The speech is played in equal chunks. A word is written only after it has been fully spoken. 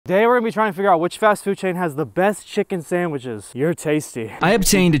Today we're gonna be trying to figure out which fast food chain has the best chicken sandwiches. You're tasty. I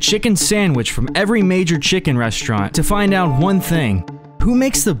obtained a chicken sandwich from every major chicken restaurant to find out one thing. Who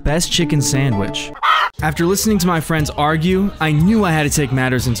makes the best chicken sandwich? After listening to my friends argue, I knew I had to take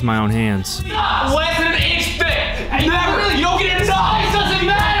matters into my own hands. Less than an inch thick! Hey, never, you don't get inside! It doesn't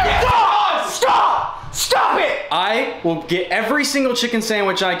matter! Stop! Stop it! I will get every single chicken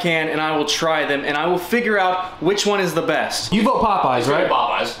sandwich I can and I will try them and I will figure out which one is the best. You vote Popeyes, right?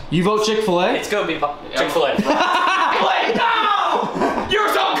 Popeyes. You vote Chick-fil-A? It's gonna be Chick-fil-A. Chick-fil-A, no! Your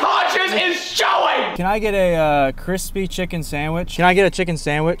subconscious is showing! Can I get a crispy chicken sandwich? Can I get a chicken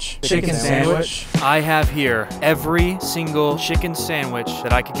sandwich? Chicken sandwich? I have here every single chicken sandwich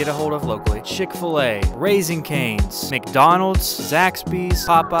that I could get a hold of locally. Chick-fil-A, Raising Cane's, McDonald's, Zaxby's,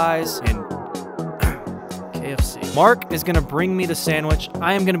 Popeyes, and KFC. Mark is gonna bring me the sandwich.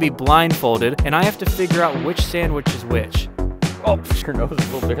 I am gonna be blindfolded, and I have to figure out which sandwich is which. Oh, your nose is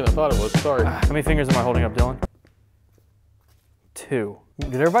a little bigger than I thought it was. Sorry. How many fingers am I holding up, Dylan? 2.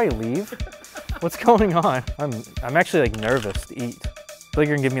 Did everybody leave? What's going on? I'm actually like nervous to eat. I feel like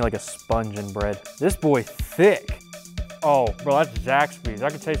you're gonna give me like a sponge and bread. This boy thick. Oh, bro, that's Zaxby's. I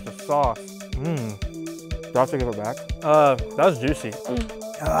can taste the sauce. Mmm. Do I have to give it back? That was juicy.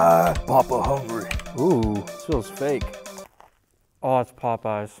 Papa hungry. Ooh, this feels fake. Oh, it's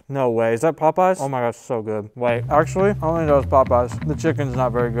Popeyes. No way, is that Popeyes? Oh my gosh, so good. Wait, actually, I only know it's Popeyes. The chicken's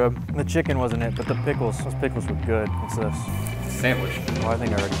not very good. The chicken wasn't it, but the pickles, those pickles were good. What's this? Sandwich. Oh, I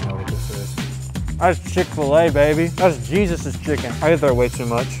think I already know what this is. That's Chick-fil-A, baby. That's Jesus' chicken. I ate there way too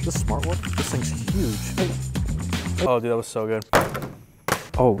much. This smart one? This thing's huge. Oh, dude, that was so good.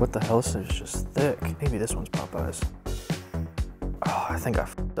 Oh, what the hell? This is just thick. Maybe this one's Popeyes. Oh, I think I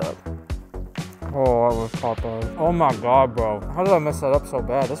f***ed up. Oh, that was Popeyes. Oh my God, bro. How did I mess that up so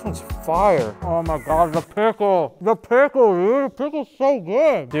bad? This one's fire. Oh my God, the pickle. The pickle, dude. The pickle's so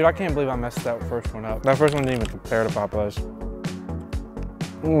good. Dude, I can't believe I messed that first one up. That first one didn't even compare to Popeyes.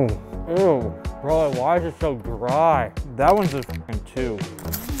 Ooh. Ew. Bro, why is it so dry? That one's a f***ing 2.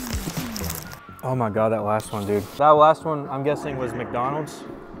 Oh my God, that last one, dude. That last one, I'm guessing, was McDonald's.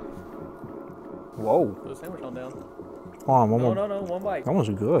 Whoa. Put the sandwich on down. Hold on, one more. No, one bite. That one's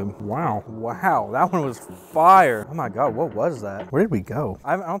good. Wow. Wow, that one was fire. Oh my God, what was that? Where did we go?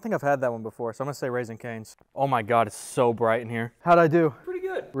 I don't think I've had that one before, so I'm gonna say Raising Cane's. Oh my God, it's so bright in here. How'd I do? Pretty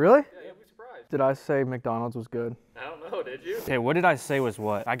good. Really? Yeah, you'll be surprised. Did I say McDonald's was good? I don't know, did you? Okay, what did I say was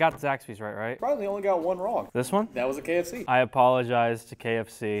what? I got Zaxby's right? Probably only got one wrong. This one? That was a KFC. I apologize to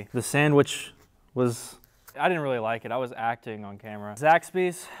KFC. The sandwich was, I didn't really like it. I was acting on camera.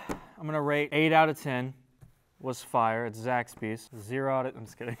 Zaxby's, I'm gonna rate 8 out of 10. Was fire. It's Zaxby's. 0 out of, I'm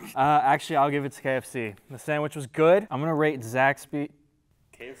just kidding. Actually, I'll give it to KFC. The sandwich was good. I'm gonna rate KFC.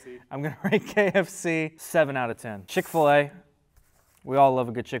 I'm gonna rate KFC 7 out of 10. Chick-fil-A. We all love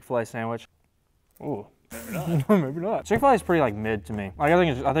a good Chick-fil-A sandwich. Ooh. Maybe not. Maybe not. Chick-fil-A is pretty like mid to me. Like,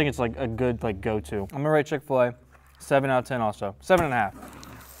 I think it's like a good like go-to. I'm gonna rate Chick-fil-A 7 out of 10 also. 7.5.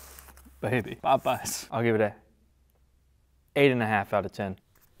 Baby. Popeyes. I'll give it a 8.5 out of 10.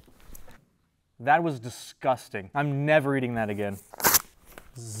 That was disgusting. I'm never eating that again.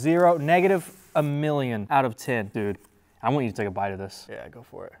 Negative a million out of 10. Dude, I want you to take a bite of this. Yeah, go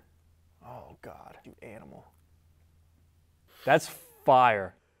for it. Oh God, you animal. That's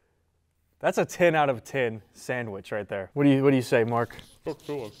fire. That's a 10 out of 10 sandwich right there. What do you say, Mark? So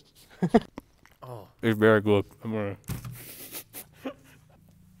cool. Oh, it's very good. I'm gonna.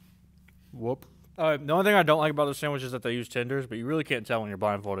 Whoop. The only thing I don't like about the sandwich is that they use tenders, but you really can't tell when you're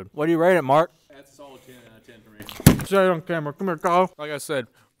blindfolded. What do you rate it, Mark? That's a solid 10 out of 10 for me. Say it on camera. Come here, Kyle. Like I said,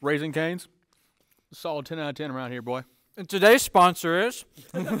 Raising Cane's, solid 10 out of 10 around here, boy. And today's sponsor is...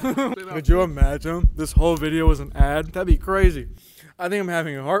 Could you imagine this whole video was an ad? That'd be crazy. I think I'm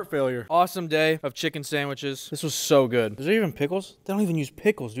having a heart failure. Awesome day of chicken sandwiches. This was so good. Is there even pickles? They don't even use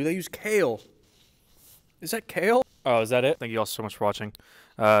pickles, do they? Use kale. Is that kale? Oh, is that it? Thank you all so much for watching.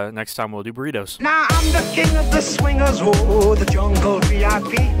 Next time we'll do burritos. Now I'm the king of the swingers, oh, the jungle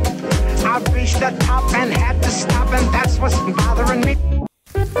VIP. I've reached the top and had to stop, and that's what's bothering me.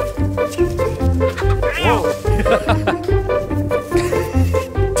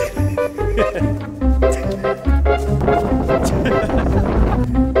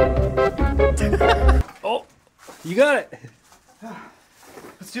 Oh, you got it.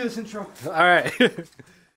 Let's do this intro. All right.